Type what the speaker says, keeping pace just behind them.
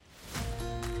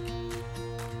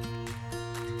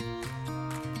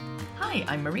Hi,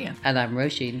 I'm Maria. And I'm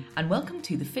Roisin. And welcome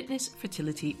to the Fitness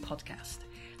Fertility Podcast.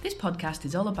 This podcast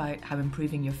is all about how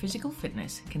improving your physical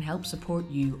fitness can help support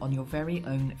you on your very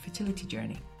own fertility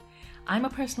journey. I'm a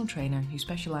personal trainer who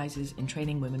specialises in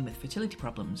training women with fertility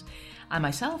problems. I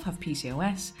myself have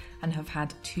PCOS and have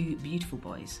had 2 beautiful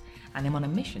boys, and I'm on a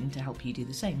mission to help you do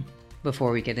the same.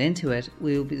 Before we get into it,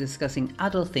 we will be discussing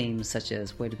adult themes such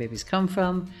as where do babies come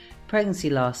from, pregnancy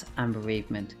loss and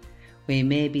bereavement. We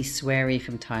may be sweary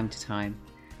from time to time.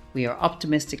 We are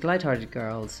optimistic, light-hearted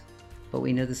girls, but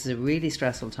we know this is a really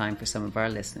stressful time for some of our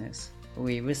listeners.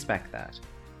 We respect that.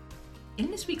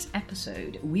 In this week's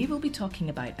episode, we will be talking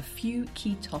about a few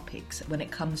key topics when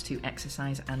it comes to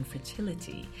exercise and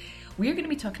fertility. We are going to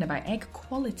be talking about egg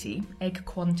quality, egg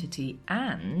quantity,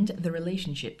 and the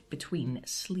relationship between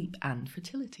sleep and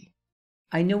fertility.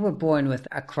 I know we're born with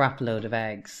a crap load of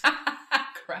eggs.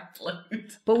 Crap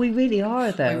load. But we really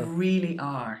are, though. We really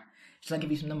are. Shall I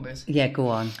give you some numbers? Yeah, go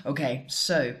on. Okay,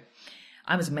 so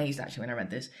I was amazed actually when I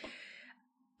read this.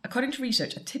 According to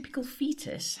research, a typical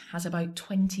fetus has about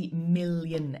 20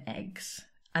 million eggs.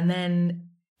 And then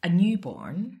a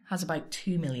newborn has about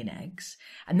 2 million eggs.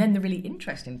 And then the really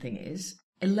interesting thing is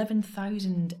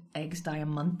 11,000 eggs die a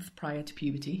month prior to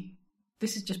puberty.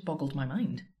 This has just boggled my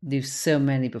mind. There's so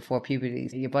many before puberty.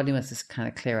 Your body must just kind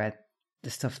of clear out the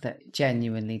stuff that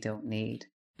genuinely don't need.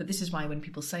 But this is why when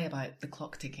people say about the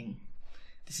clock ticking,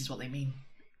 this is what they mean.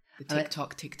 The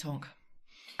tick-tock, tick-tock.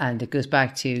 And it goes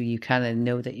back to you kind of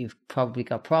know that you've probably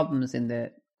got problems in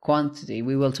the quantity.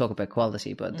 We will talk about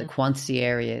quality, but the quantity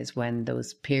area is when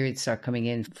those periods start coming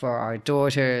in for our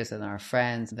daughters and our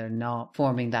friends. They're not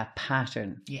forming that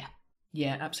pattern.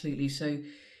 Yeah, absolutely. So,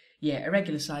 yeah,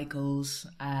 irregular cycles,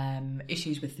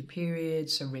 issues with the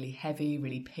periods, so really heavy,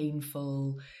 really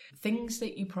painful, things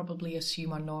that you probably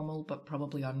assume are normal, but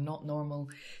probably are not normal.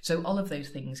 So all of those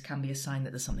things can be a sign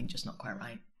that there's something just not quite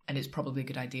right. And it's probably a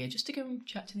good idea just to go and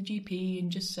chat to the GP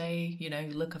and just say, you know,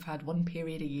 look, I've had 1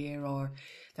 period a year, or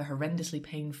they're horrendously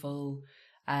painful.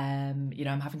 I'm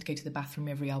having to go to the bathroom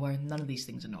every hour. None of these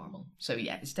things are normal. So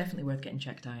yeah, it's definitely worth getting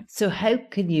checked out. So how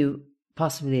can you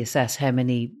possibly assess how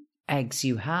many eggs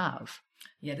you have?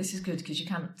 Yeah, this is good because you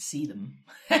can't see them.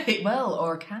 Well,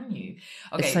 or can you?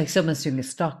 Okay. It's like someone's doing a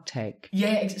stock take.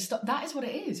 Yeah, that is what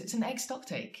it is. It's an egg stock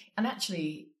take. And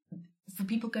actually, for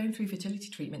people going through fertility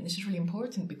treatment, this is really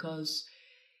important because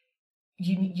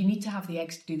you need to have the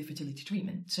eggs to do the fertility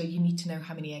treatment. So you need to know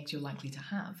how many eggs you're likely to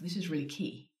have. This is really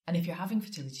key. And if you're having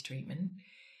fertility treatment,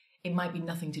 it might be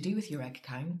nothing to do with your egg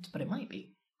count, but it might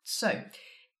be. So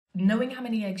knowing how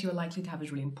many eggs you're likely to have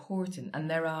is really important. And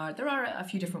there are a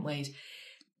few different ways.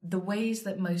 The ways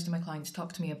that most of my clients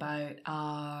talk to me about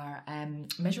are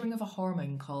measuring of a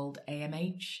hormone called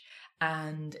AMH.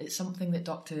 And it's something that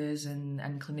doctors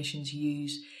and clinicians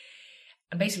use.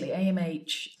 And basically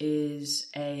AMH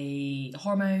is a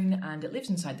hormone and it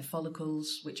lives inside the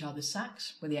follicles, which are the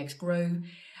sacs where the eggs grow.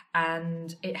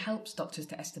 And it helps doctors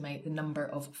to estimate the number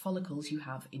of follicles you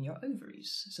have in your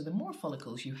ovaries. So the more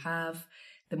follicles you have,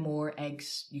 the more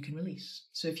eggs you can release.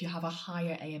 So if you have a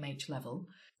higher AMH level,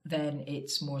 then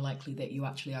it's more likely that you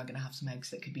actually are going to have some eggs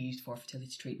that could be used for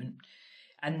fertility treatment.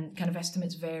 And kind of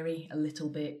estimates vary a little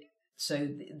bit. So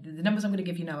the numbers I'm going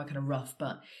to give you now are kind of rough,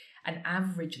 but an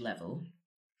average level,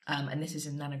 and this is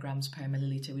in nanograms per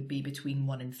milliliter, would be between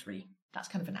 1 and 3. That's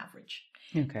kind of an average.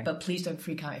 Okay. But please don't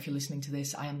freak out if you're listening to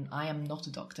this. I am not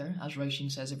a doctor, as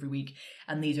Roisin says every week,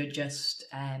 and these are just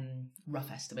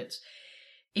rough estimates.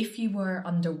 If you were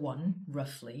under 1,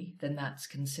 roughly, then that's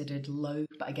considered low.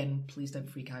 But again, please don't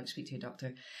freak out, speak to your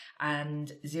doctor.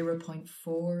 And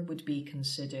 0.4 would be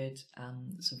considered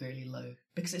severely low,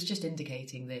 because it's just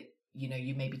indicating that, you know,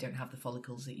 you maybe don't have the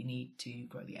follicles that you need to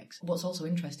grow the eggs. What's also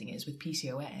interesting is with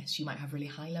PCOS, you might have really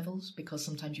high levels because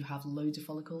sometimes you have loads of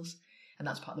follicles, and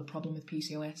that's part of the problem with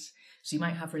PCOS. So you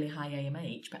might have really high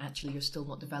AMH, but actually you're still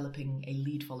not developing a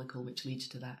lead follicle, which leads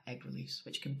to that egg release,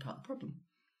 which can be part of the problem.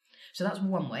 So that's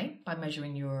one way, by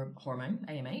measuring your hormone,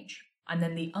 AMH. And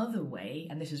then the other way,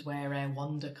 and this is where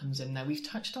Wanda comes in. Now, we've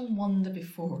touched on Wanda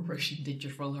before. Roisin did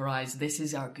just roll her eyes. This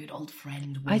is our good old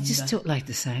friend, Wanda. I just don't like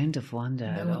the sound of Wanda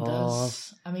at all.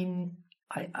 Does. I mean,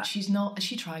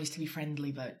 she tries to be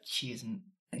friendly, but she isn't,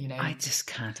 you know. I just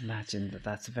can't imagine that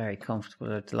that's a very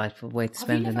comfortable or delightful way to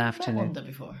spend an afternoon. Have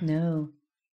you never met Wanda before?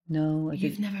 No.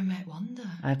 You've never met Wanda?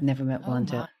 I've never met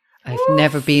Wanda. My. I've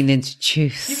never been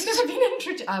introduced. You've never been introduced?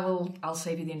 I'll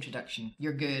save you the introduction.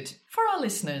 You're good. For our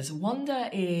listeners, Wanda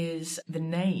is the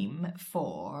name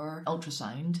for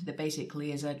ultrasound that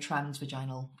basically is a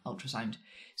transvaginal ultrasound.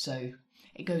 So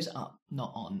It goes up,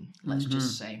 not on, let's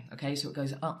just say. Okay, so it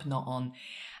goes up, not on.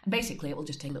 And basically, it will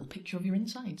just take a little picture of your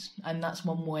insides. And that's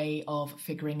one way of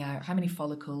figuring out how many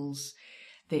follicles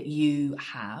that you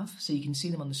have, so you can see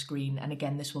them on the screen. And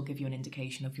again, this will give you an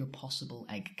indication of your possible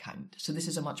egg count. So this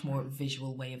is a much more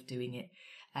visual way of doing it.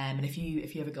 And if you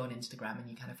ever go on Instagram and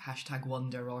you kind of hashtag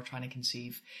Wonder or trying to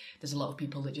conceive, there's a lot of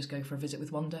people that just go for a visit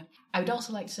with Wonder. I would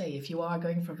also like to say, if you are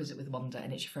going for a visit with Wonder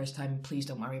and it's your first time, please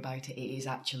don't worry about it. It is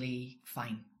actually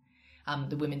fine.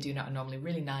 The women doing it are normally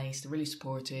really nice. They're really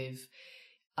supportive.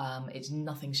 It's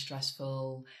nothing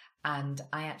stressful. And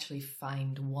I actually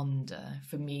find Wonder,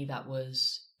 for me, that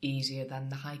was easier than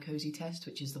the high cozy test,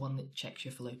 which is the one that checks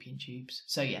your fallopian tubes.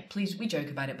 So yeah, please, we joke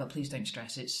about it, but please don't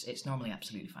stress. It's normally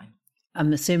absolutely fine.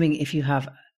 I'm assuming if you have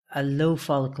a low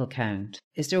follicle count,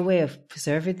 is there a way of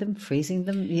preserving them, freezing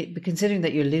them? Considering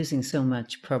that you're losing so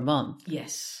much per month.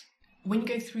 Yes. When you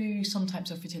go through some types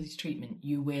of fertility treatment,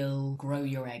 you will grow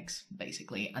your eggs,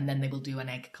 basically, and then they will do an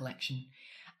egg collection.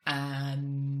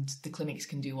 And the clinics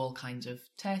can do all kinds of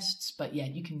tests, but yeah,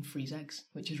 you can freeze eggs,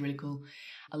 which is really cool.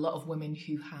 A lot of women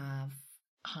who have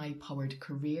high-powered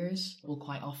careers will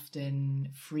quite often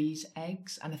freeze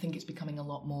eggs, and I think it's becoming a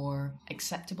lot more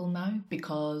acceptable now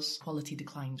because quality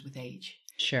declines with age.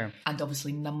 Sure. And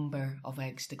obviously number of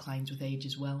eggs declines with age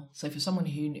as well. So for someone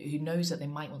who knows that they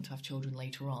might want to have children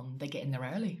later on, they get in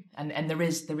there early. And there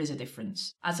is a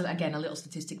difference. Again, a little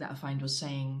statistic that I find was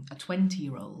saying a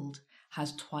 20-year-old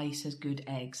has twice as good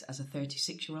eggs as a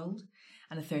 36-year-old.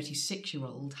 And a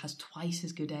 36-year-old has twice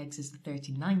as good eggs as the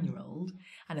 39-year-old.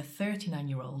 And a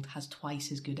 39-year-old has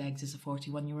twice as good eggs as a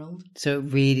 41-year-old. So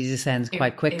it really descends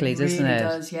quite quickly, doesn't it? It really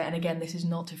does, yeah. And again, this is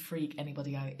not to freak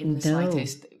anybody out in the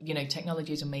slightest. You know,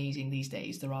 technology is amazing these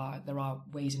days. There are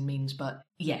ways and means, but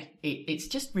yeah, it's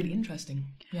just really interesting.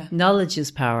 Yeah. Knowledge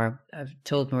is power. I've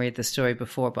told Maria the story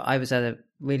before, but I was at a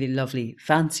really lovely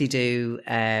fancy do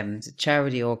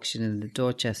charity auction in the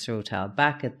Dorchester Hotel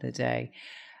back in the day.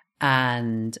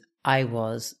 And I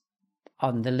was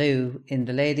on the loo in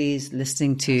the ladies,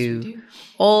 listening to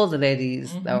all the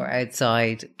ladies that were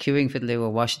outside queuing for the loo or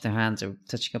washing their hands or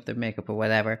touching up their makeup or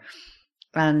whatever.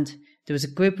 And there was a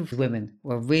group of women who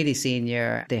were really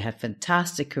senior. They had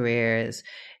fantastic careers,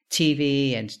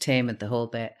 TV, entertainment, the whole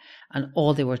bit. And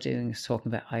all they were doing was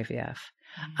talking about IVF.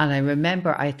 And I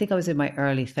remember, I think I was in my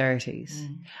early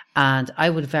 30s and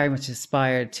I would very much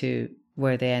aspire to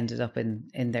where they ended up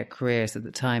in their careers at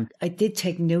the time. I did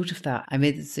take note of that. I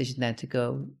made the decision then to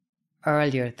go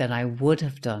earlier than I would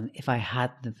have done if I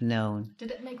hadn't have known.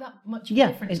 Did it make that much of a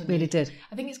difference? Yeah, it really did.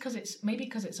 I think it's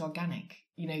because it's organic.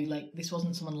 You know, like this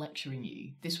wasn't someone lecturing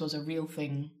you. This was a real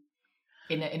thing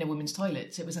in a women's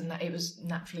toilets. It was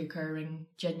naturally occurring,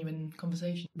 genuine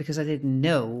conversation. Because I didn't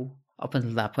know up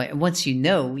until that point. And once you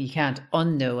know, you can't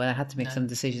unknow. And I had to make some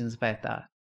decisions about that.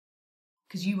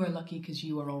 Because you were lucky because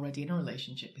you were already in a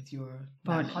relationship with your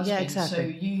husband. Yeah,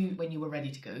 exactly. So when you were ready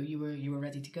to go, you were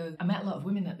ready to go. I met a lot of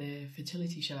women at the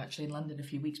fertility show actually in London a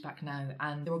few weeks back now,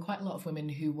 and there were quite a lot of women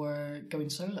who were going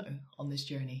solo on this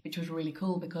journey, which was really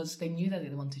cool because they knew that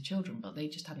they wanted children, but they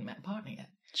just hadn't met a partner yet.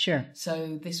 Sure.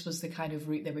 So this was the kind of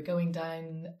route they were going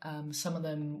down. Some of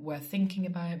them were thinking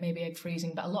about maybe egg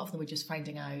freezing, but a lot of them were just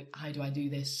finding out, how do I do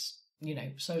this,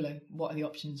 solo? What are the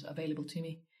options available to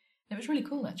me? It was really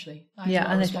cool, actually.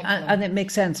 And it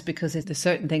makes sense because there's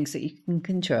certain things that you can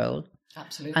control.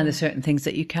 Absolutely. And there's certain things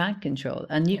that you can't control.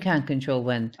 And you can't control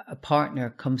when a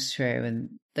partner comes through and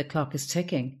the clock is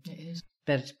ticking. It is.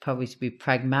 Better probably to be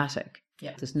pragmatic.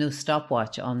 Yeah. There's no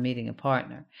stopwatch on meeting a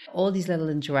partner. All these little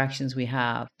interactions we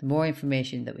have, the more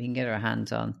information that we can get our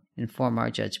hands on, inform our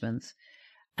judgments.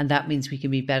 And that means we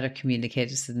can be better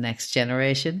communicators to the next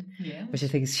generation, which I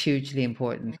think is hugely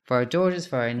important for our daughters,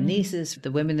 for our nieces, for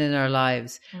the women in our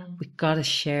lives. We've got to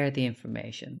share the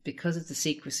information because of the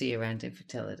secrecy around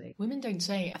infertility. Women don't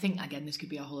say, I think, again, this could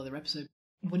be a whole other episode.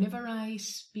 Whenever I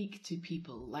speak to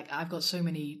people, like I've got so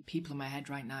many people in my head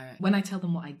right now, when I tell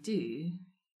them what I do,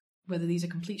 whether these are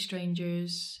complete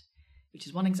strangers, which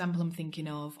is one example I'm thinking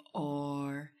of,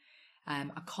 or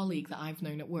a colleague that I've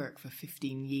known at work for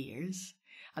 15 years,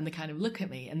 and they kind of look at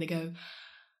me and they go,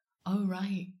 oh,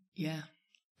 right, yeah.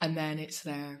 And then it's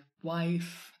their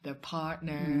wife, their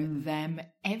partner, them,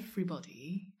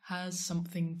 everybody has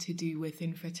something to do with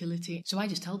infertility. So I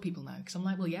just tell people now, because I'm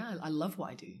like, well, yeah, I love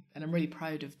what I do. And I'm really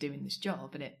proud of doing this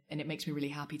job. And it makes me really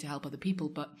happy to help other people.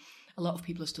 But a lot of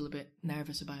people are still a bit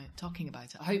nervous about talking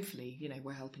about it. Hopefully,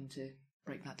 we're helping to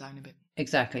break that down a bit.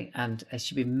 Exactly. And it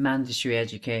should be mandatory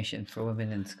education for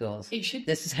women in schools. It should.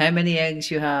 This is how many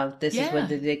eggs you have. This is when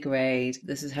Yeah. they degrade.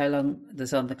 This is how long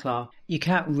there's on the clock. You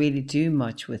can't really do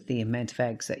much with the amount of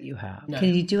eggs that you have. No.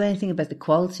 Can you do anything about the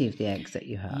quality of the eggs that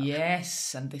you have?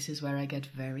 Yes, and this is where I get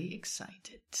very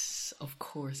excited. Of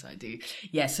course I do.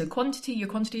 Yeah, so your quantity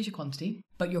is your quantity,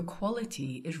 but your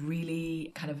quality is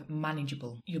really kind of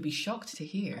manageable. You'll be shocked to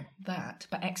hear that,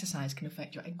 but exercise can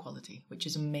affect your egg quality, which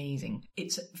is amazing.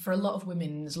 It's for a lot of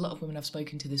women, there's a lot of women I've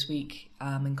spoken to this week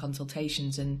in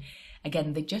consultations, and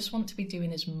again, they just want to be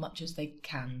doing as much as they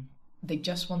can. They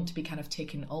just want to be kind of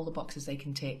ticking all the boxes they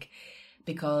can tick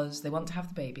because they want to have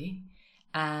the baby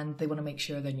and they want to make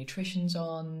sure their nutrition's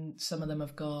on. Some of them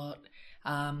have got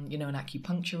an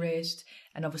acupuncturist,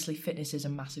 and obviously fitness is a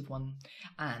massive one.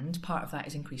 And part of that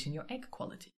is increasing your egg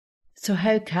quality. So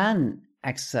how can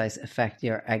exercise affect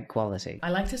your egg quality? I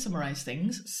like to summarise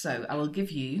things, so I will give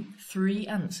you 3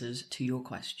 answers to your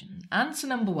question. Answer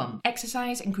number 1,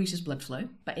 exercise increases blood flow,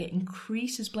 but it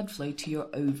increases blood flow to your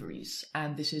ovaries.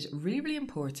 And this is really, really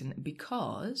important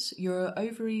because your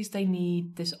ovaries, they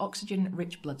need this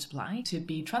oxygen-rich blood supply to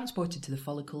be transported to the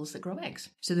follicles that grow eggs.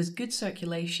 So there's good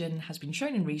circulation, has been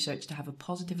shown in research to have a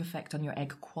positive effect on your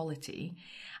egg quality.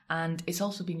 And it's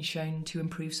also been shown to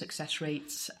improve success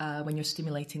rates when you're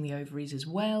stimulating the ovaries as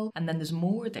well. And then there's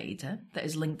more data that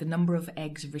has linked the number of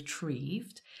eggs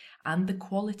retrieved and the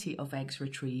quality of eggs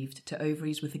retrieved to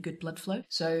ovaries with a good blood flow.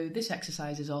 So this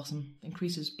exercise is awesome,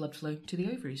 increases blood flow to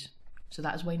the ovaries. So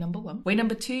that is way number 1. Way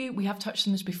number 2, we have touched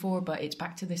on this before, but it's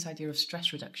back to this idea of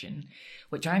stress reduction,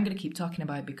 which I'm going to keep talking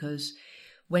about because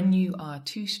when you are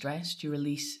too stressed, you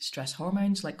release stress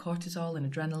hormones like cortisol and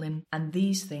adrenaline, and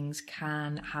these things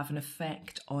can have an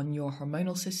effect on your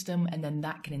hormonal system, and then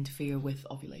that can interfere with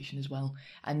ovulation as well.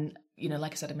 And,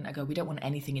 like I said a minute ago, we don't want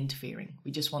anything interfering.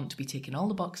 We just want to be ticking all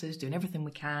the boxes, doing everything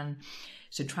we can.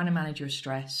 So trying to manage your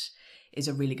stress is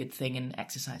a really good thing, and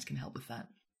exercise can help with that.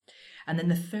 And then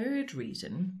the third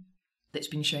reason that's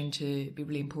been shown to be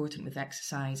really important with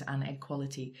exercise and egg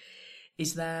quality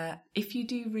is that if you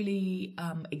do really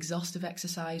exhaustive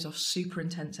exercise or super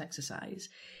intense exercise,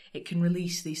 it can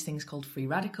release these things called free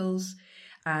radicals.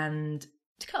 And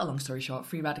to cut a long story short,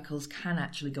 free radicals can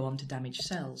actually go on to damage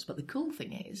cells. But the cool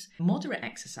thing is, moderate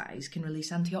exercise can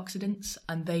release antioxidants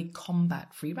and they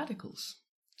combat free radicals.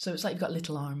 So it's like you've got a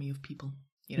little army of people,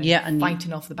 and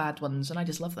fighting off the bad ones. And I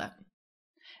just love that.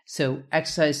 So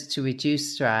exercise to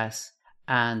reduce stress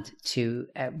and to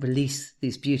release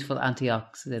these beautiful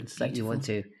antioxidants that you want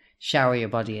to shower your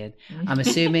body in. I'm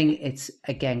assuming it's,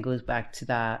 again, goes back to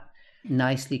that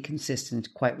nicely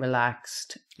consistent, quite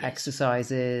relaxed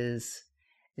exercises.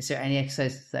 Is there any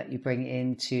exercises that you bring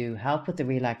in to help with the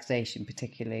relaxation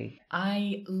particularly?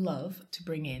 I love to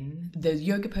bring in the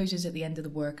yoga poses at the end of the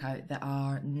workout that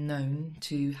are known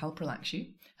to help relax your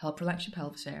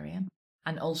pelvis area,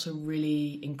 and also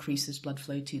really increases blood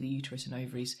flow to the uterus and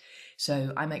ovaries.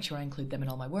 So I make sure I include them in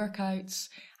all my workouts,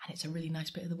 and it's a really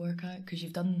nice bit of the workout because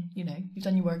you've done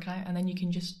your workout, and then you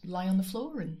can just lie on the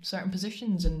floor in certain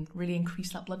positions and really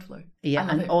increase that blood flow. Yeah,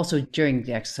 and also during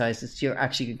the exercises, you're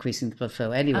actually increasing the blood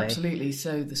flow anyway. Absolutely.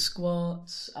 So the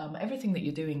squats, everything that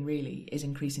you're doing really is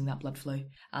increasing that blood flow,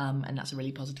 and that's a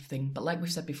really positive thing. But like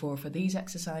we've said before, for these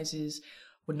exercises,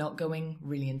 we're not going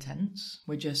really intense.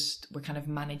 We're kind of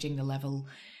managing the level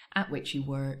at which you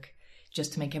work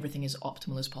just to make everything as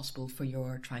optimal as possible for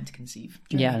your trying to conceive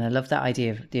journey. Yeah, and I love that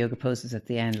idea of the yoga poses at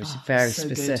the end, which is very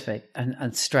specific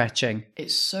and stretching.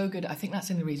 It's so good. I think that's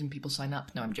the only reason people sign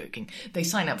up. No, I'm joking. They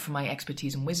sign up for my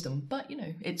expertise and wisdom, but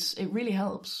it really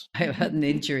helps. I've had an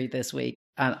injury this week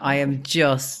and I am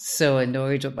just so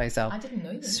annoyed with myself. I didn't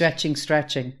know this.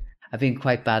 Stretching. I've been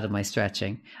quite bad at my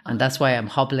stretching, and that's why I'm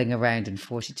hobbling around in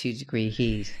 42-degree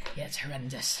heat. Yeah, it's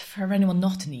horrendous. For anyone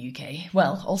not in the UK,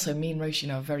 well, also me and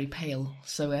Roisin are very pale,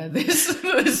 so this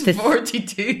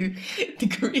 42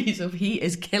 degrees of heat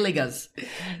is killing us.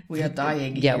 We are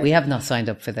dying. Yeah, here. We have not signed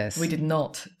up for this. We did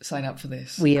not sign up for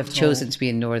this. We have chosen to be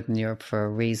in Northern Europe for a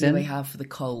reason. Yeah, we have, for the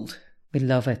cold. We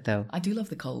love it, though. I do love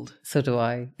the cold. So do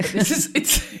I.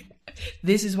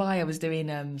 This is why I was doing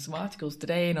some articles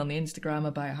today and on the Instagram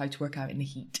about how to work out in the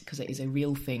heat, because it is a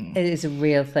real thing. It is a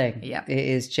real thing. Yeah. It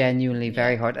is genuinely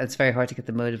very hard. It's very hard to get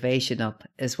the motivation up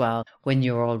as well when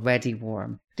you're already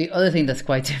warm. The other thing that's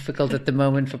quite difficult at the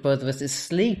moment for both of us is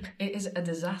sleep. It is a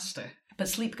disaster. But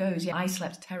sleep goes. Yeah, I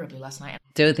slept terribly last night.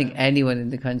 Don't think anyone in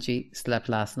the country slept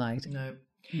last night. No.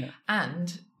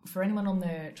 And for anyone on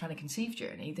their trying to conceive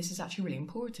journey, this is actually really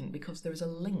important because there is a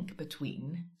link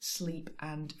between sleep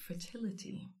and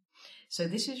fertility. So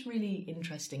this is really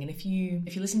interesting. And if you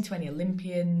listen to any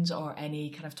Olympians or any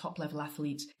kind of top level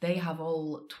athletes, they have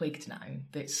all twigged now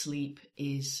that sleep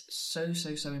is so,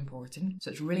 so, so important. So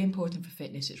it's really important for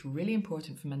fitness. It's really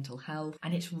important for mental health,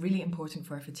 and it's really important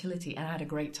for our fertility. And I had a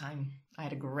great time.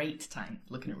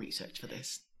 Looking at research for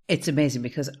this. It's amazing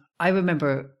because I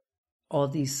remember all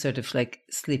these sort of like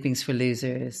sleepings for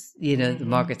losers, you know, the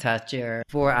Margaret Thatcher,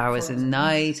 4 hours a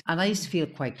night. And I used to feel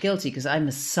quite guilty because I'm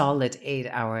a solid 8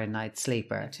 hour a night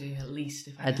sleeper. Too, at least.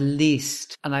 At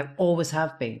least. And I always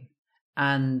have been.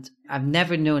 And I've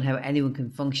never known how anyone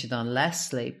can function on less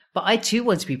sleep. But I too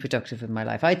want to be productive in my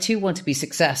life. I too want to be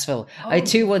successful. I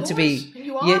too want to be,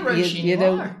 you are, you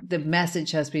know, the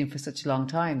message has been for such a long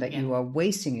time that you are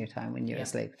wasting your time when you're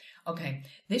asleep. Okay,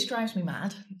 this drives me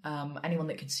mad. Anyone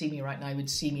that could see me right now would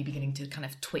see me beginning to kind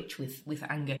of twitch with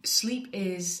anger. Sleep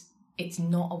it's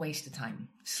not a waste of time.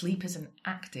 Sleep is an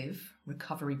active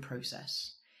recovery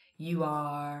process. You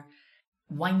are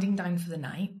winding down for the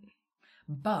night,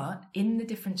 but in the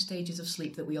different stages of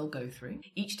sleep that we all go through,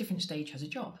 each different stage has a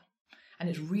job. And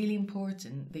it's really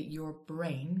important that your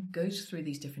brain goes through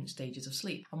these different stages of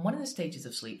sleep. And one of the stages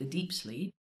of sleep, the deep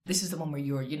sleep, this is the one where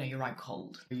you're out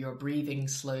cold. Your breathing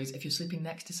slows. If you're sleeping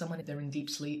next to someone, if they're in deep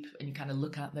sleep and you kind of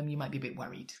look at them, you might be a bit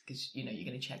worried because, you're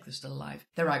going to check they're still alive.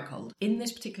 They're out cold. In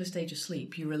this particular stage of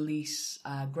sleep, you release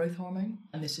growth hormone.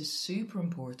 And this is super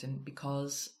important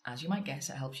because, as you might guess,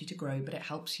 it helps you to grow, but it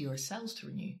helps your cells to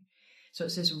renew. So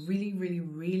it's this really, really,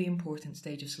 really important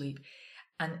stage of sleep.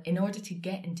 And in order to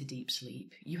get into deep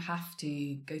sleep, you have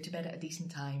to go to bed at a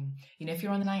decent time. If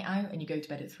you're on the night out and you go to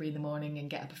bed at 3 a.m. and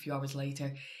get up a few hours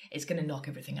later, it's going to knock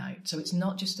everything out. So it's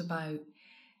not just about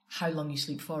how long you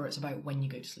sleep for, it's about when you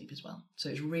go to sleep as well. So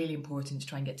it's really important to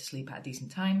try and get to sleep at a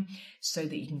decent time so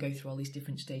that you can go through all these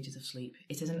different stages of sleep.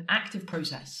 It is an active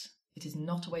process. It is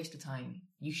not a waste of time.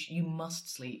 You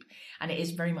must sleep. And it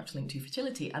is very much linked to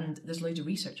fertility. And there's loads of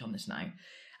research on this now.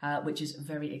 Which is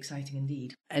very exciting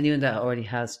indeed. Anyone that already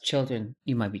has children,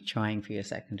 you might be trying for your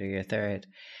second or your third,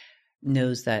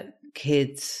 knows that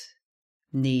kids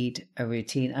need a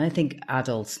routine. And I think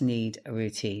adults need a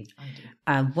routine. I do.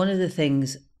 And one of the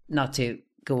things, not to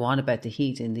go on about the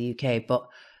heat in the UK, but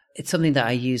it's something that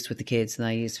I used with the kids and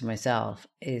I used for myself,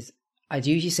 is I'd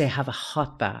usually say have a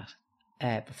hot bath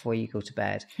before you go to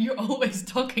bed. You're always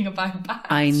talking about baths.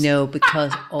 I know,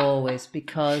 because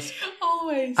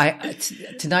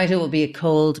tonight it will be a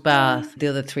cold bath. The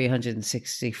other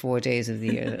 364 days of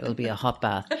the year, it'll be a hot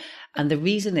bath. And the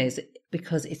reason is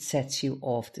because it sets you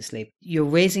off to sleep. You're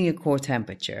raising your core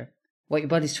temperature. What your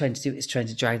body's trying to do is trying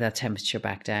to drag that temperature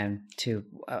back down to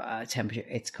a temperature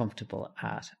it's comfortable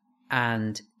at.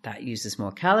 And that uses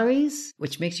more calories,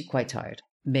 which makes you quite tired.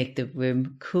 Make the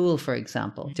room cool, for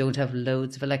example. Don't have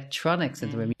loads of electronics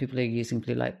in the room. People are using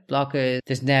blue light blockers.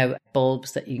 There's now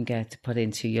bulbs that you can get to put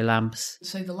into your lamps.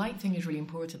 So the light thing is really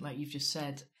important, like you've just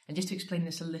said. And just to explain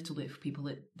this a little bit for people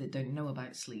that don't know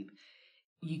about sleep,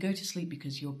 you go to sleep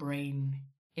because your brain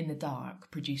in the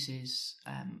dark produces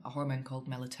a hormone called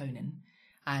melatonin.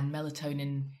 And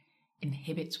melatonin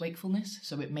inhibits wakefulness,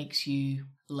 so it makes you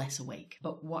less awake.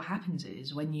 But what happens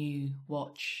is when you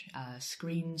watch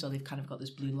screens, or they've kind of got this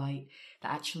blue light,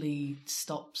 that actually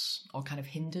stops or kind of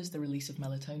hinders the release of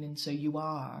melatonin. So you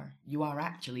are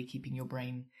actually keeping your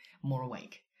brain more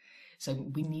awake. So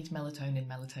we need melatonin.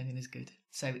 Melatonin is good.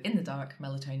 So in the dark,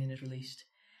 melatonin is released.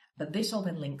 But this all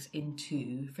then links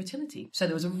into fertility. So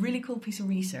there was a really cool piece of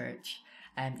research.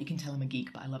 You can tell I'm a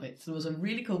geek, but I love it. So there was a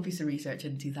really cool piece of research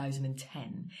in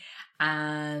 2010,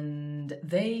 and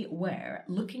they were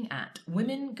looking at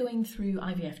women going through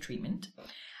IVF treatment.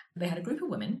 They had a group of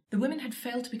women. The women had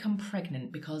failed to become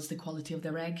pregnant because the quality of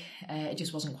their egg, it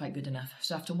just wasn't quite good enough.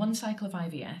 So after one cycle of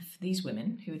IVF, these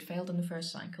women who had failed on the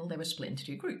first cycle, they were split into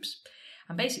 2 groups.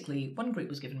 And basically, one group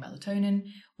was given melatonin,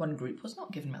 one group was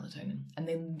not given melatonin. And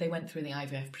then they went through the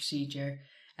IVF procedure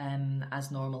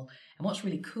as normal. And what's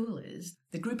really cool is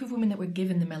the group of women that were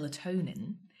given the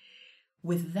melatonin,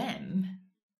 with them,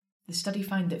 the study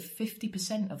found that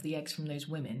 50% of the eggs from those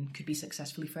women could be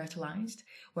successfully fertilised,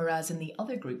 whereas in the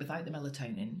other group without the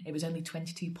melatonin, it was only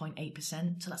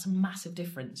 22.8%, so that's a massive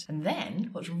difference. And then,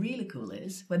 what's really cool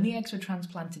is, when the eggs were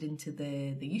transplanted into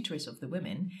the uterus of the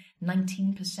women,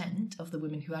 19% of the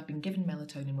women who had been given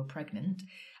melatonin were pregnant,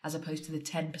 as opposed to the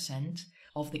 10%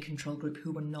 of the control group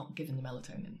who were not given the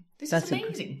melatonin. This is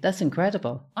amazing. That's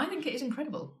incredible. I think it is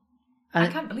incredible. I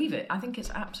can't believe it. I think it's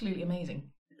absolutely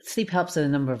amazing. sleep helps on a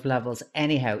number of levels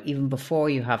anyhow, even before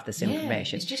you have this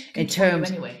information. It's just good for you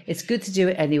anyway. It's good to do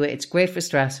it anyway. It's great for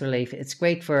stress relief. It's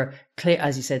great for,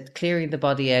 as you said, clearing the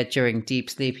body out during deep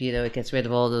sleep. It gets rid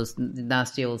of all those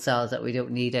nasty old cells that we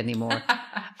don't need anymore.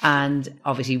 And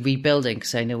obviously rebuilding,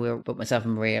 because I know both myself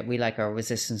and Maria, we like our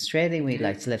resistance training. We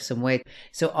like to lift some weight.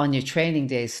 So on your training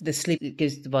days, the sleep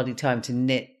gives the body time to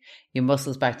knit your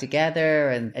muscles back together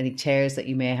and any tears that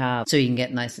you may have, so you can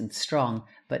get nice and strong.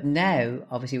 But now,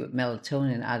 obviously with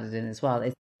melatonin added in as well,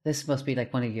 this must be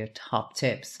like one of your top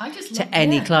tips to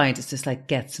any client. It's just like,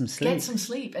 get some sleep. Get some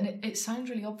sleep. And it sounds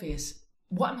really obvious.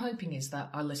 What I'm hoping is that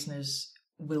our listeners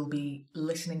will be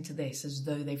listening to this as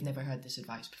though they've never heard this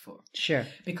advice before. Sure.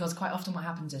 Because quite often what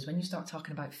happens is when you start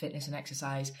talking about fitness and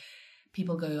exercise,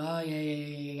 people go, oh,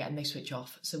 yeah, and they switch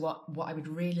off. So what I would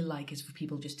really like is for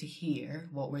people just to hear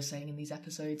what we're saying in these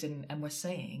episodes. And we're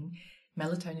saying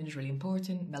melatonin is really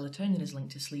important. Melatonin is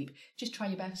linked to sleep. Just try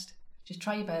your best. Just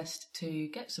try your best to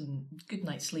get some good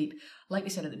night's sleep. Like we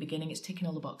said at the beginning, it's ticking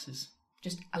all the boxes.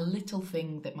 Just a little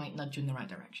thing that might nudge you in the right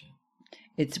direction.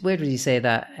 It's weird when you say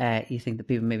that you think that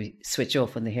people maybe switch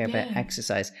off when they hear about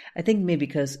exercise. I think maybe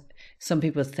because some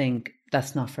people think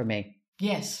that's not for me.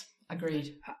 Yes,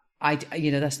 agreed.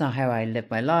 That's not how I live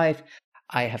my life.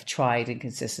 I have tried and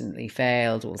consistently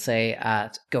failed, we'll say,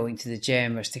 at going to the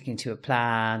gym or sticking to a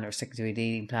plan or sticking to an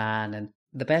eating plan. And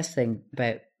the best thing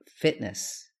about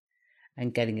fitness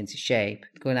and getting into shape,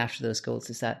 going after those goals,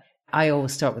 is that I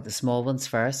always start with the small ones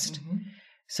first. Mm-hmm.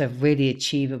 So really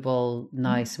achievable,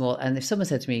 nice, small. And if someone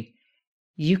said to me,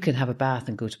 you can have a bath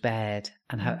and go to bed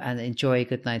and enjoy a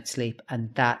good night's sleep,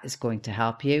 and that is going to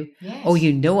help you. Yes.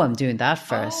 Oh, I'm doing that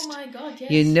first. Oh my God,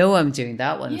 yes. I'm doing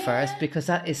that one first, because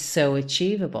that is so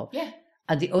achievable. Yeah.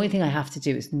 And the only thing I have to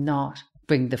do is not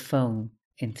bring the phone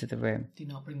into the room. Do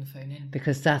not bring the phone in.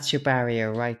 Because that's your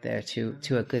barrier right there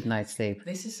to a good night's sleep.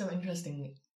 This is so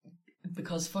interesting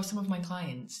because for some of my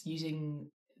clients, using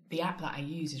the app that I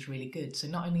use is really good. So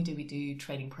not only do we do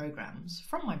training programs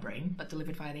from my brain, but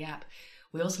delivered via the app,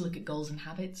 we also look at goals and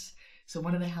habits. So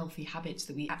one of the healthy habits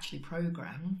that we actually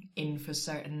program in for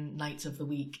certain nights of the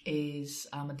week is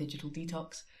a digital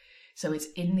detox. So it's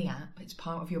in the app, it's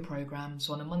part of your program.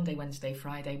 So on a Monday, Wednesday,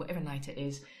 Friday, whatever night it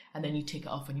is, and then you tick it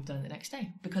off when you've done it the next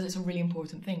day, because it's a really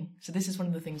important thing. So this is one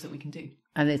of the things that we can do.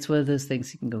 And it's one of those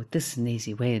things you can go, this is an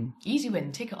easy win. Easy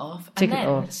win, tick it off, and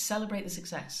then celebrate the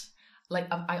success. Like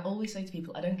I always say to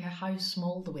people, I don't care how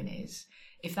small the win is.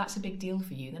 If that's a big deal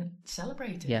for you, then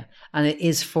celebrate it. Yeah, and it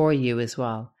is for you as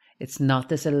well. It's not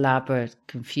this elaborate,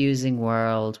 confusing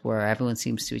world where everyone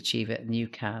seems to achieve it and you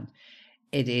can.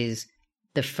 It is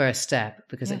the first step,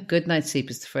 because a good night's sleep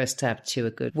is the first step to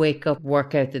a good wake up,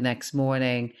 workout the next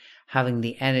morning, having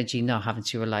the energy, not having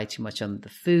to rely too much on the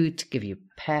food to give you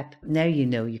pep. Now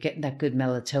you're getting that good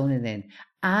melatonin in.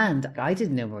 And I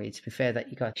didn't know, Marie, to be fair,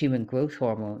 that you got human growth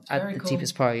hormone at the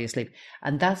deepest part of your sleep.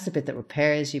 And that's the bit that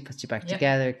repairs you, puts you back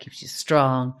together, keeps you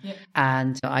strong. Yep.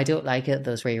 And I don't like it,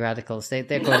 those free radicals. They're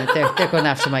going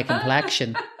after my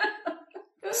complexion.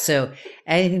 So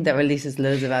anything that releases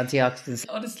loads of antioxidants.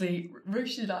 Honestly,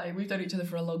 Rush and I, we've known each other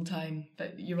for a long time,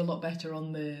 but you're a lot better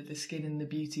on the skin and the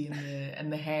beauty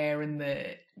and the hair and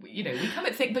we come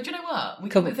at things, but you know what? We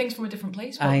come at things from a different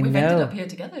place. But we've ended up here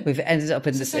together. We've ended up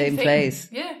in the same place.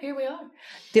 Yeah, here we are.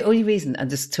 The only reason, and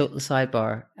just total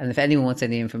sidebar, and if anyone wants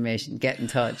any information, get in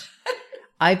touch.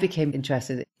 I became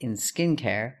interested in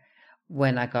skincare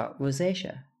when I got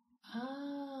rosacea.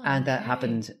 And that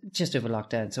happened just over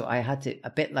lockdown. So I had to,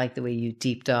 a bit like the way you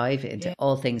deep dive into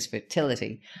all things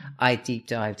fertility, I deep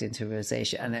dived into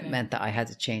rosacea, and it meant that I had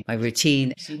to change my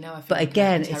routine. See, now I feel like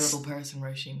I'm a terrible person,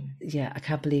 Roisin. Yeah, I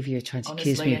can't believe you're trying to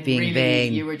accuse me of being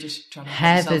vain. You were just trying to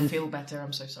make yourself feel better.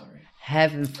 I'm so sorry.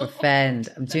 Heaven forfend.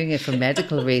 I'm doing it for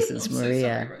medical reasons,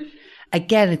 Maria. So sorry,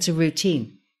 Again, it's a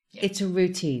routine. Yeah. It's a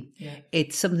routine. Yeah.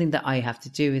 It's something that I have to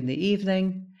do in the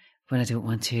evening when I don't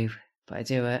want to, but I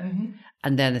do it. Mm-hmm.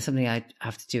 And then it's something I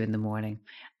have to do in the morning.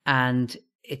 And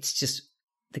it's just,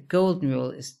 the golden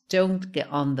rule is don't get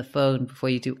on the phone before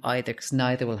you do either, because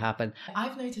neither will happen.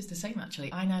 I've noticed the same,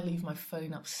 actually. I now leave my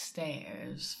phone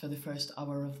upstairs for the first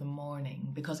hour of the morning,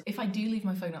 because if I do leave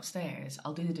my phone upstairs,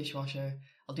 I'll do the dishwasher,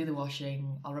 I'll do the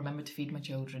washing, I'll remember to feed my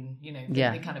children,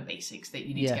 the kind of basics that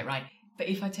you need to get right. But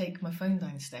if I take my phone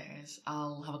downstairs,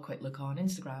 I'll have a quick look on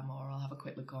Instagram, or I'll have a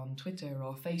quick look on Twitter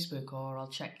or Facebook, or I'll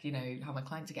check, how my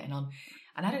clients are getting on.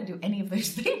 And I don't do any of those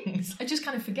things. I just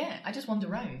kind of forget. I just wander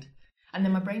around. And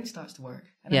then my brain starts to work.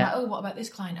 And I'm like, oh, what about this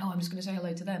client? Oh, I'm just going to say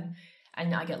hello to them.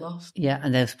 And I get lost. Yeah,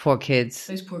 and those poor kids.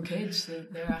 Those poor kids,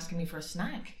 they're asking me for a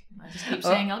snack. I just keep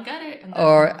saying, I'll get it. And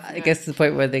or I guess to the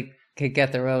point where they could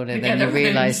get their own, and then you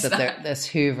realise that they're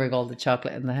hoovering all the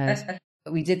chocolate in the house.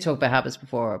 We did talk about habits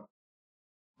before.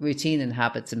 Routine and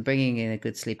habits and bringing in a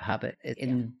good sleep habit is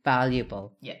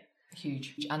invaluable. Yeah,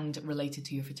 huge. And related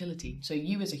to your fertility. So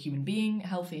you as a human being,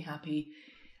 healthy, happy,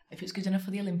 if it's good enough for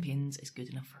the Olympians, it's good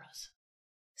enough for us.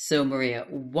 So Maria,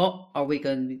 what are we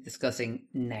going to be discussing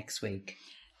next week?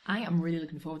 I am really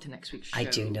looking forward to next week's show. I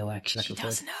do know, actually. She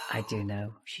does know. I do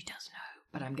know. She does know.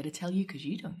 But I'm going to tell you because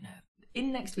you don't know.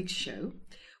 In next week's show,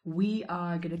 we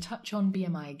are going to touch on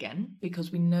BMI again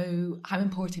because we know how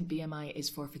important BMI is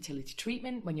for fertility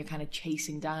treatment when you're kind of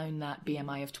chasing down that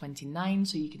BMI of 29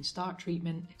 so you can start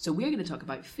treatment. So we're going to talk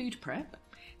about food prep,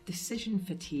 decision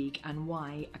fatigue, and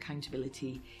why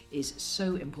accountability is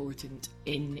so important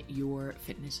in your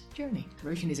fitness journey.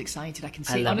 Roshan is excited. I can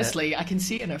see, honestly, I can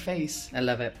see it in her face. I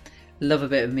love it. Love a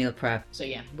bit of meal prep. So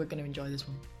yeah, we're going to enjoy this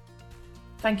one.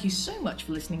 Thank you so much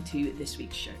for listening to this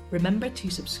week's show. Remember to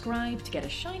subscribe to get a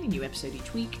shiny new episode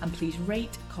each week, and please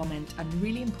rate, comment, and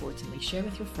really importantly, share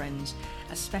with your friends,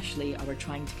 especially our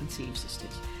trying to conceive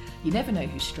sisters. You never know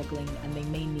who's struggling and they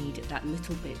may need that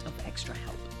little bit of extra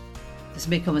help. This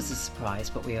may come as a surprise,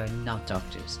 but we are not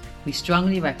doctors. We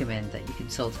strongly recommend that you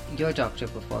consult your doctor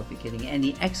before beginning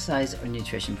any exercise or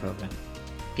nutrition program.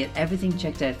 Get everything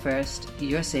checked out first.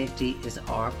 Your safety is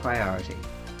our priority.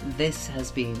 This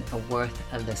has been a Worth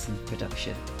a Listen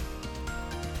production.